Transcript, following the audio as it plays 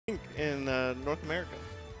North America.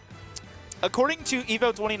 According to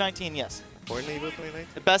EVO 2019, yes. According to EVO 2019?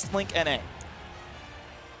 The best Link NA.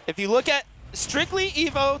 If you look at strictly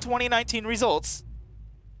EVO 2019 results,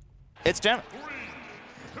 it's JAMA.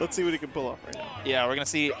 Let's see what he can pull off right now. Yeah, we're going to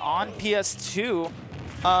see on PS2.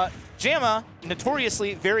 JAMA,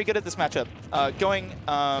 notoriously very good at this matchup. Going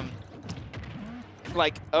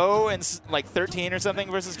like 0 and like 13 or something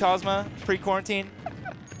versus Cosma pre-quarantine.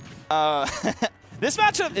 This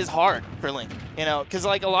matchup is hard for Link, you know, because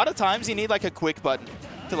like a lot of times you need like a quick button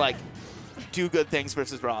to like do good things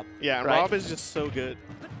versus Rob. Yeah, and right? Rob is just so good.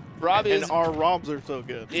 Rob is. And our Robs are so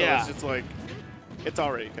good. So yeah. It's just like, it's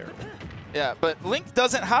already terrible. Yeah, but Link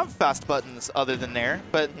doesn't have fast buttons other than Nair,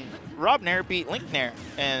 but Rob Nair beat Link Nair,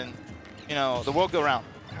 and, you know, the world go round.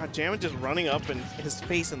 God, JAMA just running up in his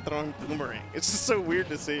face and throwing boomerang. It's just so weird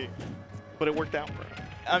to see, but it worked out for him.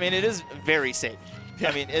 I mean, it is very safe. Yeah.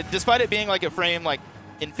 I mean, despite it being like a frame, like,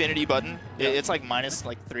 infinity button, yeah. It's like minus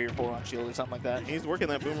like 3 or 4 on shield or something like that. He's working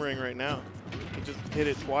that boomerang right now. He just hit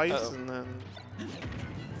it twice, and then...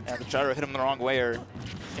 Yeah, the gyro hit him the wrong way, or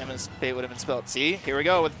JAMA's fate would have been spelled. See, here we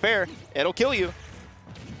go with fair. It'll kill you.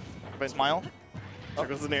 Smile. There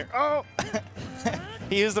goes the Nair. Oh!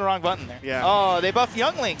 He used the wrong button there. Yeah. Oh, they buff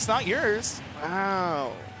Young Links, not yours.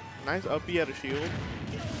 Wow. Nice up B out of shield.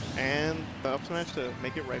 And the up smash to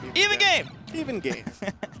make it right. Even game! Even game.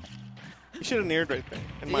 He should have naired right there.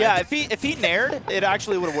 Yeah, if he naired, it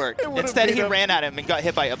actually would have worked. Instead, he ran at him and got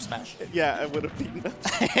hit by up smash. Yeah, it would have beaten up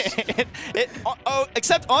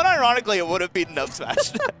except unironically, it would have beaten up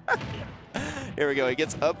smash. Here we go. He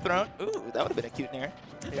gets up thrown. Ooh, that would have been a cute nair.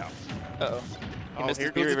 Yeah. Uh-oh. Oh,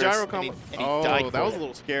 here goes the gyro combo. Oh, that was a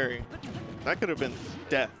little scary. That could have been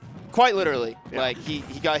death. Quite literally. Yeah. Like, he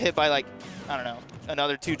got hit by, like, I don't know,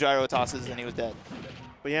 another 2 gyro tosses and he was dead.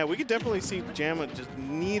 But yeah, we could definitely see JAMA just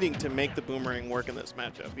needing to make the boomerang work in this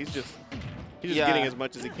matchup. He's just getting as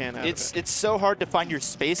much as he can out of it. It's so hard to find your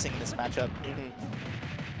spacing in this matchup.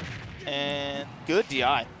 And good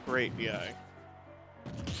DI. Great DI.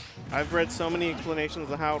 I've read so many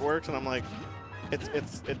explanations of how it works, and I'm like,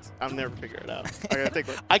 I'll never figure it out. I gotta take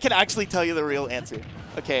I can actually tell you the real answer.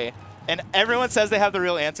 Okay. And everyone says they have the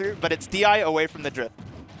real answer, but it's DI away from the drift.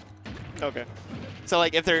 Okay. So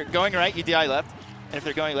like if they're going right, you DI left. And if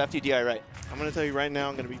they're going left, you DI right. I'm going to tell you right now,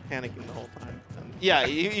 I'm going to be panicking the whole time. Yeah,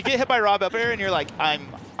 you get hit by Rob up air, and you're like, I'm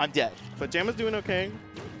dead. But JAMA's doing okay.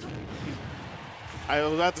 I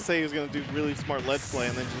was about to say he was going to do really smart ledge play,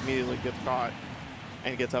 and then just immediately gets caught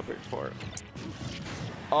and gets up air for it.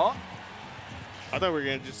 Oh. I thought we were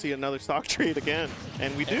going to just see another stock trade again,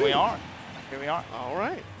 and we do. And we are. Here we are. All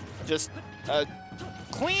right. Just a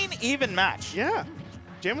clean, even match. Yeah.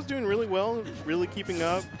 JAMA's doing really well, really keeping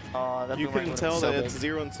up. You couldn't tell that it's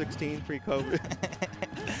 0 and 16 pre-COVID.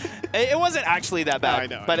 It wasn't actually that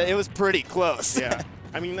bad, but it was pretty close. Yeah.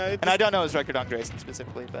 I mean, and I don't know his record on Grayson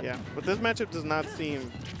specifically, but yeah. But this matchup does not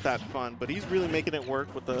seem that fun. But he's really making it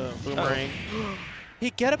work with the boomerang.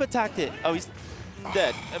 He get up attacked it. Oh, he's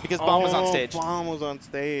dead because Bomb was on stage. Bomb was on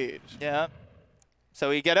stage. Yeah. So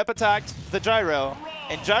he get up attacked the gyro,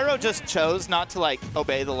 and gyro just chose not to like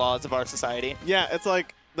obey the laws of our society. Yeah, it's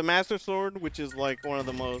like the Master Sword, which is like one of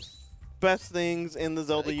the most best things in the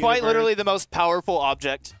Zelda universe. Quite literally the most powerful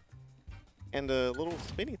object. And a little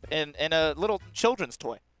spinny thing. And a little children's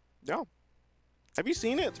toy. Yeah. Have you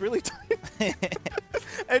seen it? It's really tiny.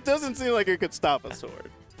 It doesn't seem like it could stop a sword,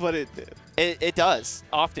 but it did. It does,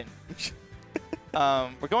 often.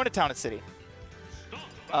 We're going to Town and City.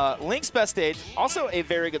 Link's best stage, also a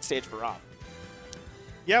very good stage for Rob.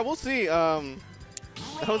 Yeah, we'll see. That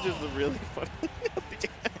was just a really funny.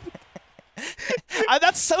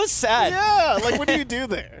 That's so sad. Yeah, like what do you do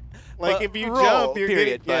there? Like well, if you roll, jump, you're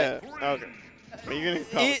period, getting, yeah. Okay. But you're gonna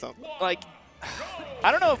call something. Like, I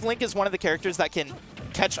don't know if Link is one of the characters that can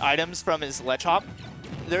catch items from his ledge hop.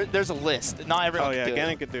 There's a list. Not everyone can do it.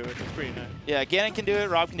 Ganon can do it. It's pretty nice. Yeah, Ganon can do it.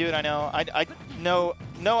 Rob can do it. I know. I know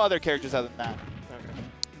no other characters other than that. Okay.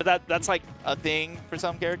 But that's like a thing for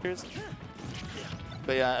some characters.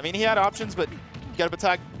 But yeah, I mean, he had options, but get up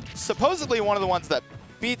attack. Supposedly one of the ones that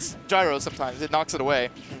beats gyro sometimes. It knocks it away.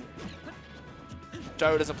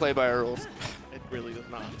 Gyro doesn't play by our rules. It really does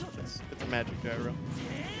not. It's a magic gyro.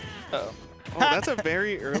 Uh-oh. Oh, that's a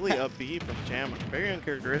very early up B from JAMA. Very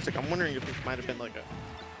uncharacteristic. I'm wondering if this might have been like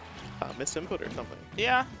a misinput or something.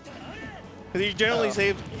 Yeah. Because he generally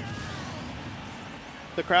saves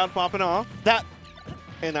the crowd popping off.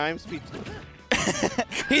 And I'm speechless.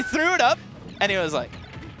 He threw it up, and he was like,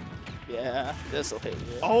 yeah, this'll hit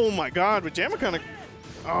you. Oh my god, but JAMA kind of...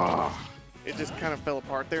 Oh, it just kind of fell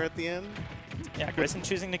apart there at the end. Yeah, Grayson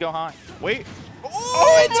choosing to go high. Wait.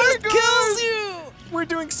 Oh, it just kills you! We're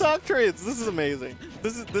doing stock trades. This is amazing.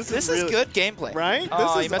 This is really good gameplay. Right?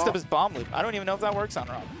 Oh, he messed up his bomb loop. I don't even know if that works on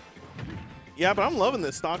Rob. Yeah, but I'm loving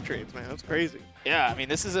this stock trades, man. That's crazy. Yeah, I mean,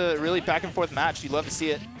 this is a really back and forth match. You'd love to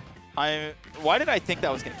see it. Why did I think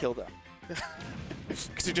that was going to kill, though?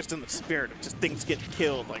 Because you're just in the spirit of just things getting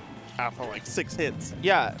killed like after like 6 hits.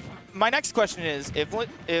 Yeah. My next question is,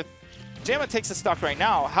 if JAMA takes a stock right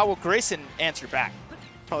now, how will Grayson answer back?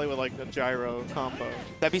 Probably with like a gyro combo.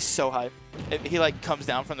 That'd be so hype. If he like comes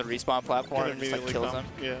down from the respawn platform and just like kills him.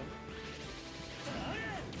 Yeah.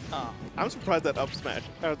 Oh. I'm surprised that up smash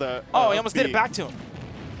or the he almost did it back to him.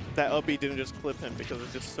 That up B didn't just clip him because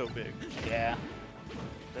it's just so big. Yeah.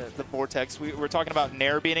 The vortex. We're talking about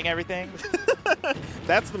Nair beating everything.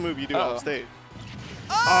 That's the move you do on stage.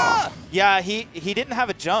 Ah! Yeah, he didn't have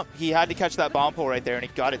a jump. He had to catch that bomb pull right there, and he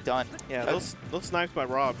got it done. Yeah, those snipes by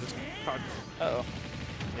Rob just caught. Uh-oh.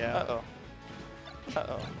 Yeah. Uh-oh.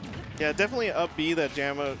 Uh-oh. Yeah, definitely an up B that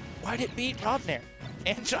JAMA. Why'd it beat Rob Nair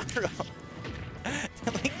and Gyro?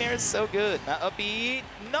 Link Nair is so good. That up B,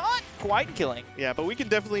 not quite killing. Yeah, but we can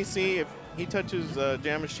definitely see if he touches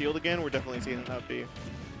JAMA's shield again, we're definitely seeing an up B.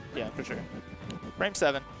 Yeah, for sure. Frame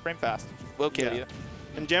 7, frame fast. Will kill you.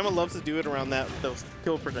 And JAMA loves to do it around those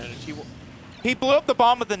kill percentage. He blew up the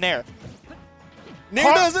bomb with the Nair.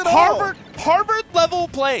 Nair does it all! Harvard level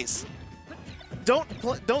plays.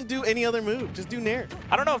 Don't do any other move. Just do Nair.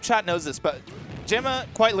 I don't know if chat knows this, but JAMA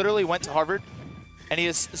quite literally went to Harvard, and he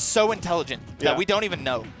is so intelligent that we don't even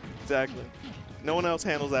know. Exactly. No one else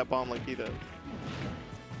handles that bomb like he does.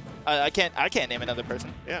 I can't name another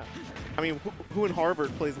person. Yeah. I mean, who in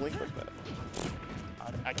Harvard plays Link like that?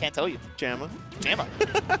 I can't tell you. JAMA. JAMA.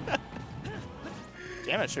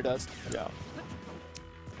 JAMA sure does. Yeah.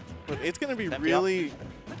 But it's gonna be really.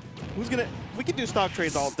 We could do stock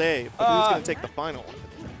trades all day, but who's gonna take the final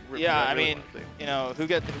one? Yeah, I mean, you know, who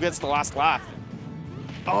gets the last laugh?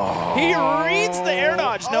 Oh! He reads the air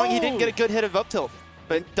dodge, knowing he didn't get a good hit of up tilt,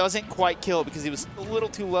 but doesn't quite kill because he was a little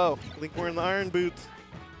too low. I think we're in the iron boots.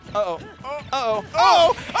 Uh-oh. Uh-oh.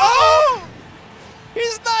 Oh! Oh!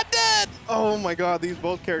 He's not dead! Oh my god, these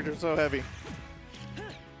both characters are so heavy.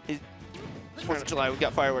 4th of July, we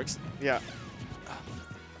got fireworks. Yeah.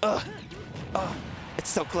 It's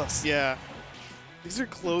so close. Yeah. These are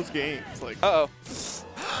close games. Like. Uh-oh.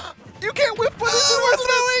 You can't whip punish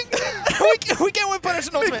we can't whip punish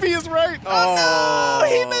an ultimate. Big B is right. Oh, no!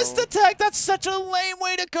 He missed the tech. That's such a lame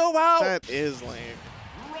way to go out. That is lame.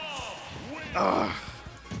 Ugh.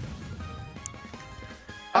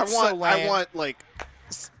 I want like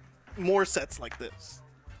more sets like this,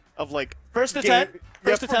 of like first to 10,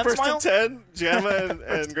 first to 10, JAMA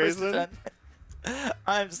and Grayson.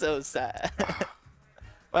 I'm so sad.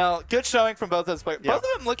 Well, good showing from both of those players. Both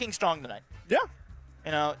of them looking strong tonight. Yeah.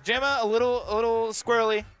 You know, JAMA a little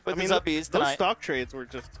squirrely with his up Bs tonight. Those stock trades were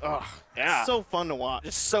just so fun to watch.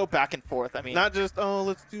 Just so back and forth. I mean, not just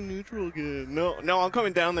let's do neutral again. No, I'm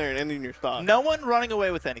coming down there and ending your stock. No one running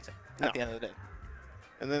away with anything at the end of the day.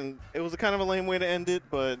 And then it was a kind of a lame way to end it,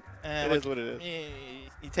 but it is what it is.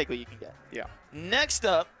 You take what you can get. Yeah. Next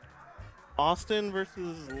up, Austin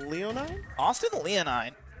versus Leonine? Austin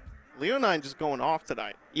Leonine. Leonine just going off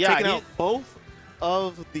tonight. Yeah, taking out both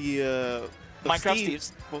of the Minecraft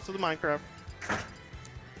Steves. Most of the Minecraft.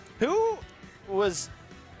 Who was...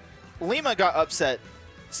 Lima got upset,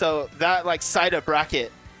 so that like side of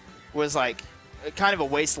bracket was like kind of a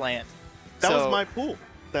wasteland. That was my pool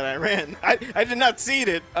that I ran. I did not seed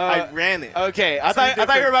it. I ran it. Okay, I thought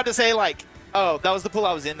you were about to say like, oh, that was the pool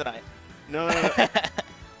I was in tonight. No.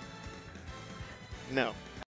 No.